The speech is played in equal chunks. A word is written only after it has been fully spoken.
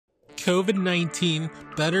COVID-19,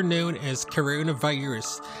 better known as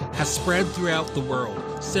coronavirus, has spread throughout the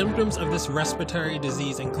world. Symptoms of this respiratory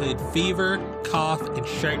disease include fever, cough, and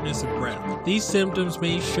shortness of breath. These symptoms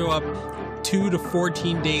may show up 2 to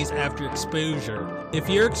 14 days after exposure. If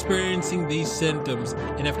you're experiencing these symptoms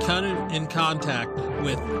and have come in contact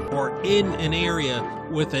with or in an area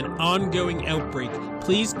with an ongoing outbreak,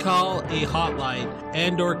 please call a hotline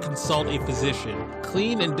and/or consult a physician.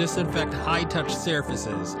 Clean and disinfect high-touch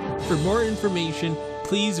surfaces. For more information,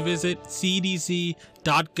 please visit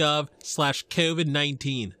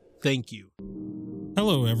cdc.gov/COVID-19. Thank you.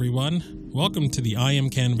 Hello, everyone. Welcome to the I Am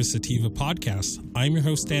Cannabis Sativa podcast. I'm your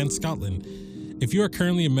host, Dan Scotland. If you are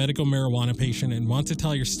currently a medical marijuana patient and want to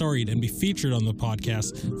tell your story and be featured on the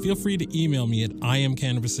podcast, feel free to email me at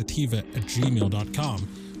iamcannabissativa@gmail.com.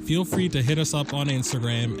 Feel free to hit us up on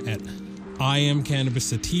Instagram at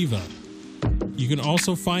iamcannabissativa. You can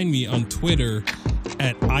also find me on Twitter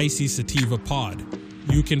at ICSativaPod.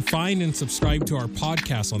 You can find and subscribe to our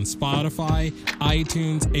podcast on Spotify,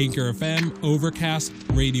 iTunes, Anchor FM, Overcast,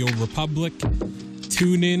 Radio Republic,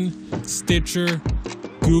 TuneIn, Stitcher,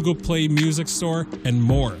 Google Play Music Store, and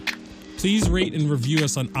more. Please rate and review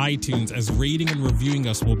us on iTunes, as rating and reviewing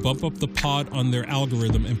us will bump up the pod on their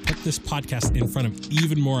algorithm and put this podcast in front of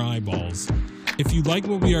even more eyeballs. If you like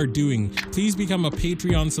what we are doing, please become a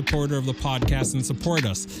Patreon supporter of the podcast and support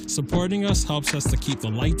us. Supporting us helps us to keep the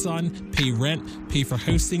lights on, pay rent, pay for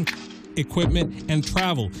hosting, equipment, and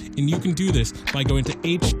travel. And you can do this by going to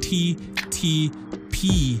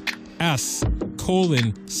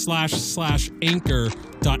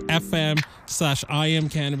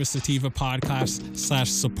https://anchor.fm/iamcannabissativa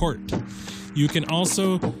podcast/support. You can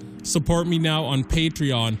also support me now on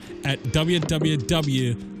Patreon at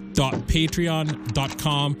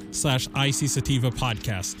www.patreon.com/ICSativa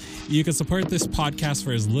podcast. You can support this podcast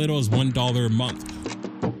for as little as $1 a month.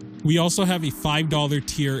 We also have a $5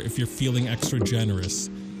 tier if you're feeling extra generous.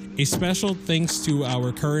 A special thanks to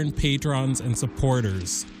our current patrons and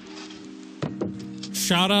supporters.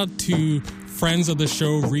 Shout out to friends of the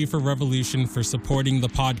show, Reefer Revolution, for supporting the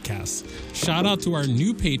podcast. Shout out to our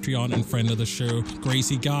new Patreon and friend of the show,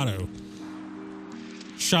 Gracie Gatto.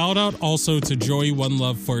 Shout out also to Joey One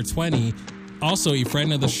Love 420, also a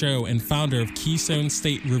friend of the show and founder of Keystone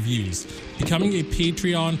State Reviews. Becoming a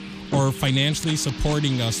Patreon or financially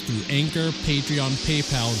supporting us through Anchor, Patreon,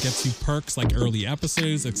 PayPal gets you perks like early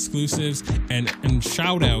episodes, exclusives, and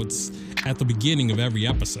shout outs at the beginning of every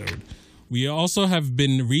episode. We also have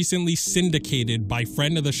been recently syndicated by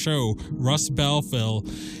friend of the show, Russ Belfill,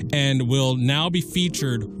 and will now be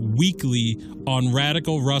featured weekly on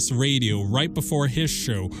Radical Russ Radio right before his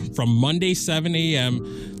show from Monday 7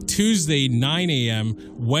 a.m., Tuesday 9 a.m.,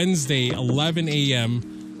 Wednesday 11 a.m.,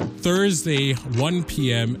 Thursday 1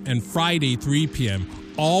 p.m., and Friday 3 p.m.,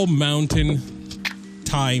 all mountain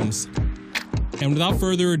times. And without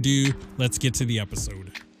further ado, let's get to the episode.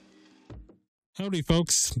 Howdy,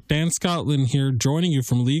 folks. Dan Scotland here, joining you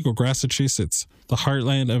from Legal, Massachusetts, the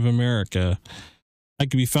heartland of America. I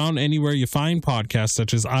can be found anywhere you find podcasts,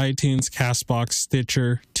 such as iTunes, CastBox,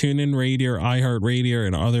 Stitcher, TuneIn Radio, iHeartRadio,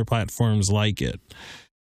 and other platforms like it.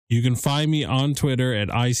 You can find me on Twitter at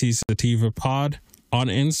ICSativapod, on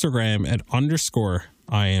Instagram at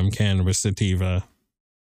 _IamCannabisSativa.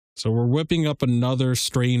 So we're whipping up another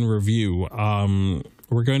strain review.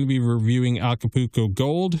 We're going to be reviewing Acapulco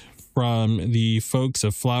Gold from the folks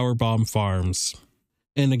of Flower Bomb Farms.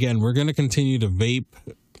 And again, we're going to continue to vape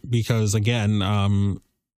because, again,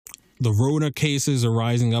 the Rona cases are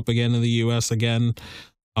rising up again in the U.S. again.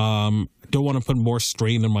 Don't want to put more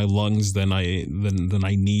strain in my lungs than I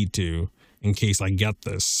need to in case I get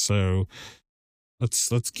this. So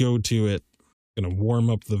let's go to it. I'm going to warm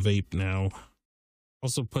up the vape now.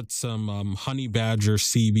 Also put some Honey Badger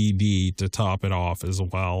CBD to top it off as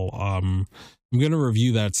well. I'm going to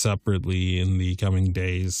review that separately in the coming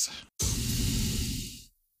days.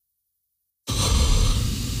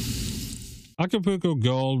 Acapulco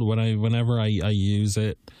Gold, whenever I use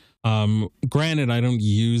it, granted I don't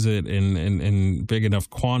use it in big enough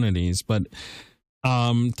quantities, but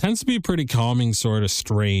tends to be a pretty calming sort of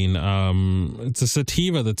strain. It's a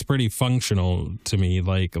sativa that's pretty functional to me,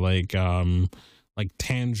 like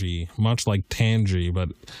Tangy, much like Tangy, but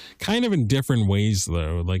kind of in different ways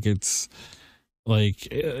though. Like it's like,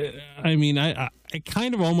 I mean, it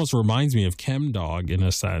kind of almost reminds me of Chemdog in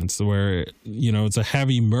a sense, where, you know, it's a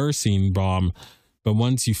heavy myrcene bomb, but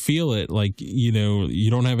once you feel it, like, you know,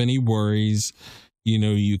 you don't have any worries. You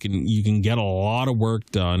know, you can get a lot of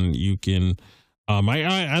work done. You can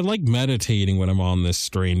I like meditating when I'm on this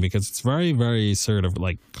strain because it's very, very sort of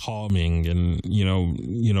like calming and,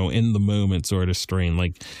 in the moment sort of strain.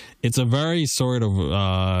 Like it's a very sort of,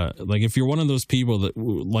 like if you're one of those people that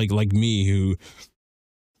like me who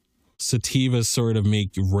sativas sort of make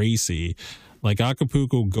racy, like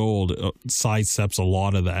Acapulco Gold sidesteps a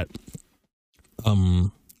lot of that.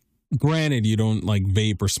 Granted, you don't like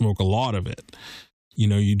vape or smoke a lot of it.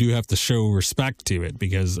 You do have to show respect to it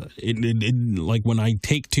because it like when I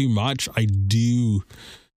take too much, I do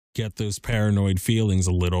get those paranoid feelings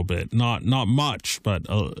a little bit. Not much, but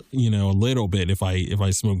a little bit if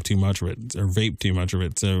I smoke too much of it or vape too much of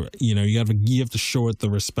it. So you have to show it the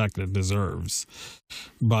respect it deserves.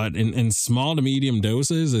 But in small to medium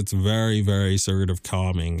doses, it's very, very sort of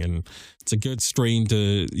calming, and it's a good strain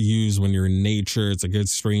to use when you're in nature. It's a good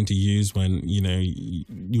strain to use when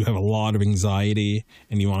you have a lot of anxiety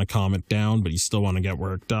and you want to calm it down, but you still want to get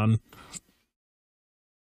work done.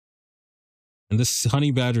 And this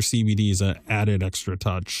Honey Badger CBD is an added extra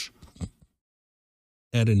touch.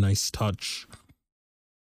 Added nice touch.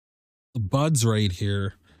 The buds right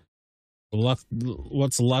here.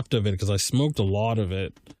 What's left of it, because I smoked a lot of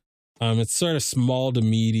it. It's sort of small to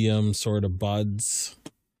medium sort of buds.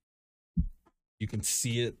 You can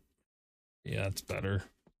see it. Yeah, it's better.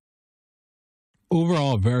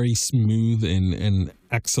 Overall, very smooth and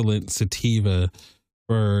excellent sativa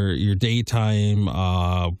for your daytime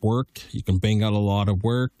work. You can bang out a lot of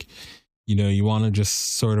work. You want to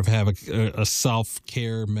just sort of have a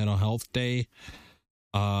self-care mental health day,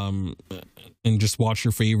 and just watch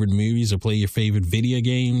your favorite movies or play your favorite video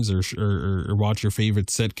games or watch your favorite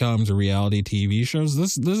sitcoms or reality TV shows.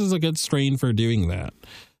 This is a good strain for doing that.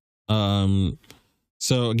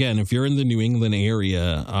 So again, if you're in the New England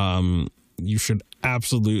area, you should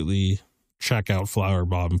absolutely check out Flower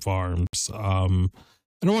Bomb Farms. I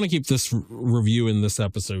don't want to keep this review in this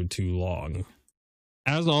episode too long.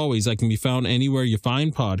 As always, I can be found anywhere you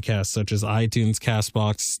find podcasts, such as iTunes,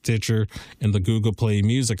 Castbox, Stitcher, and the Google Play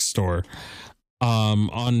Music Store.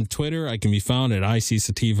 On Twitter, I can be found at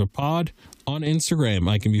ICSativaPod. On Instagram,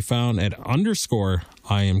 I can be found at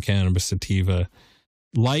 _IamCannabisSativa.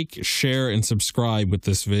 Like, share, and subscribe with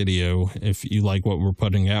this video if you like what we're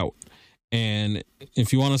putting out. And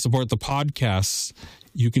if you want to support the podcast,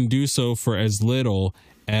 you can do so for as little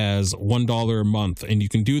as $1 a month. And you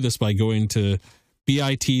can do this by going to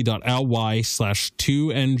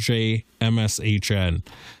bit.ly/2NJMSHN.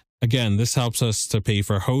 Again, this helps us to pay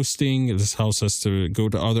for hosting. This helps us to go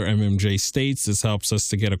to other MMJ states. This helps us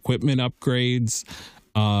to get equipment upgrades,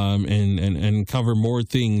 and cover more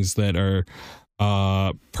things that are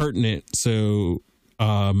pertinent. So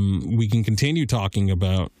we can continue talking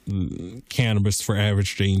about cannabis for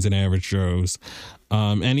average Janes and average Joes.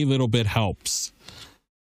 Any little bit helps.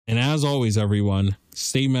 And as always, everyone,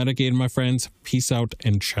 stay medicated, my friends. Peace out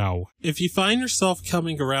and ciao. If you find yourself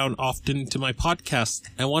coming around often to my podcast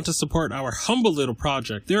and want to support our humble little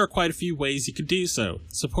project, there are quite a few ways you could do so.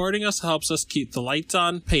 Supporting us helps us keep the lights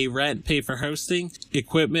on, pay rent, pay for hosting,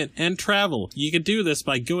 equipment, and travel. You can do this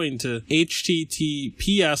by going to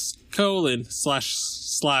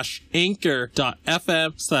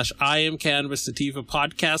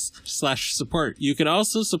https://anchor.fm/IamCannabisSativa/support. You can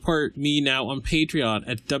also support me now on Patreon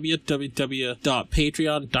at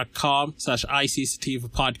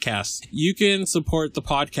www.patreon.com/ICSativapodcast. You can support the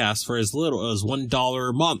podcast for as little as $1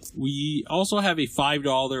 a month. We also have a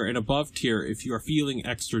 $5 and above tier if you are feeling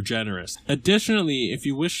extra generous. Additionally, if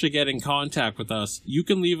you wish to get in contact with us, you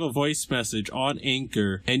can leave a voice message on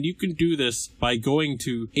Anchor, and you can do this by going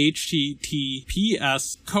to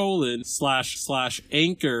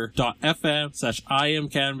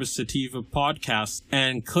https://anchor.fm/IamCannabisSativapodcast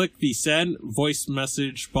and click the send voice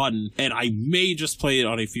message button, and I may just play it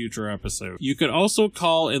on a future episode. You can also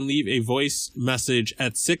call and leave a voice message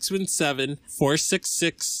at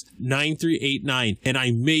 617-466-9389, and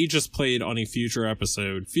I may just play it on a future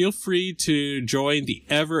episode. Feel free to join the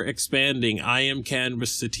ever-expanding I Am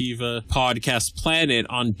Cannabis Sativa podcast planet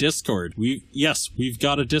on Discord. We've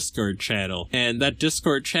got a Discord channel, and that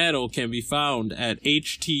Discord channel can be found at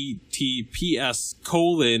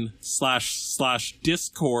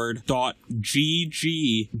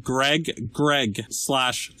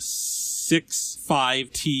https://discord.gg/greg/6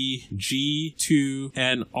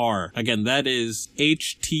 65TG2NR. Again, that is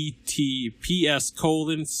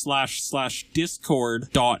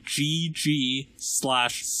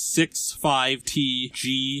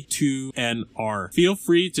https://discord.gg/65TG2NR. Feel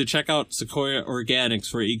free to check out Sequoia Organics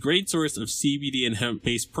for a great source of CBD and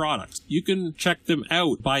hemp-based products. You can check them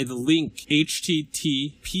out by the link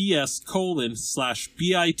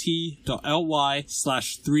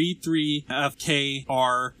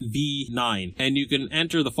https://bit.ly/33FKRV9, and you can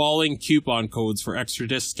enter the following coupon codes for extra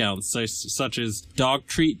discounts such as Dog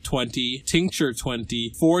Treat 20, Tincture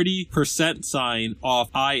 20, 40% off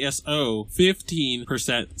ISO,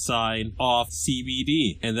 15% off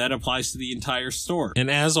CBD, and that applies to the entire store.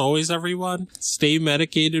 And as always, everyone, stay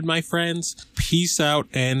medicated, my friends. Peace out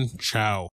and ciao.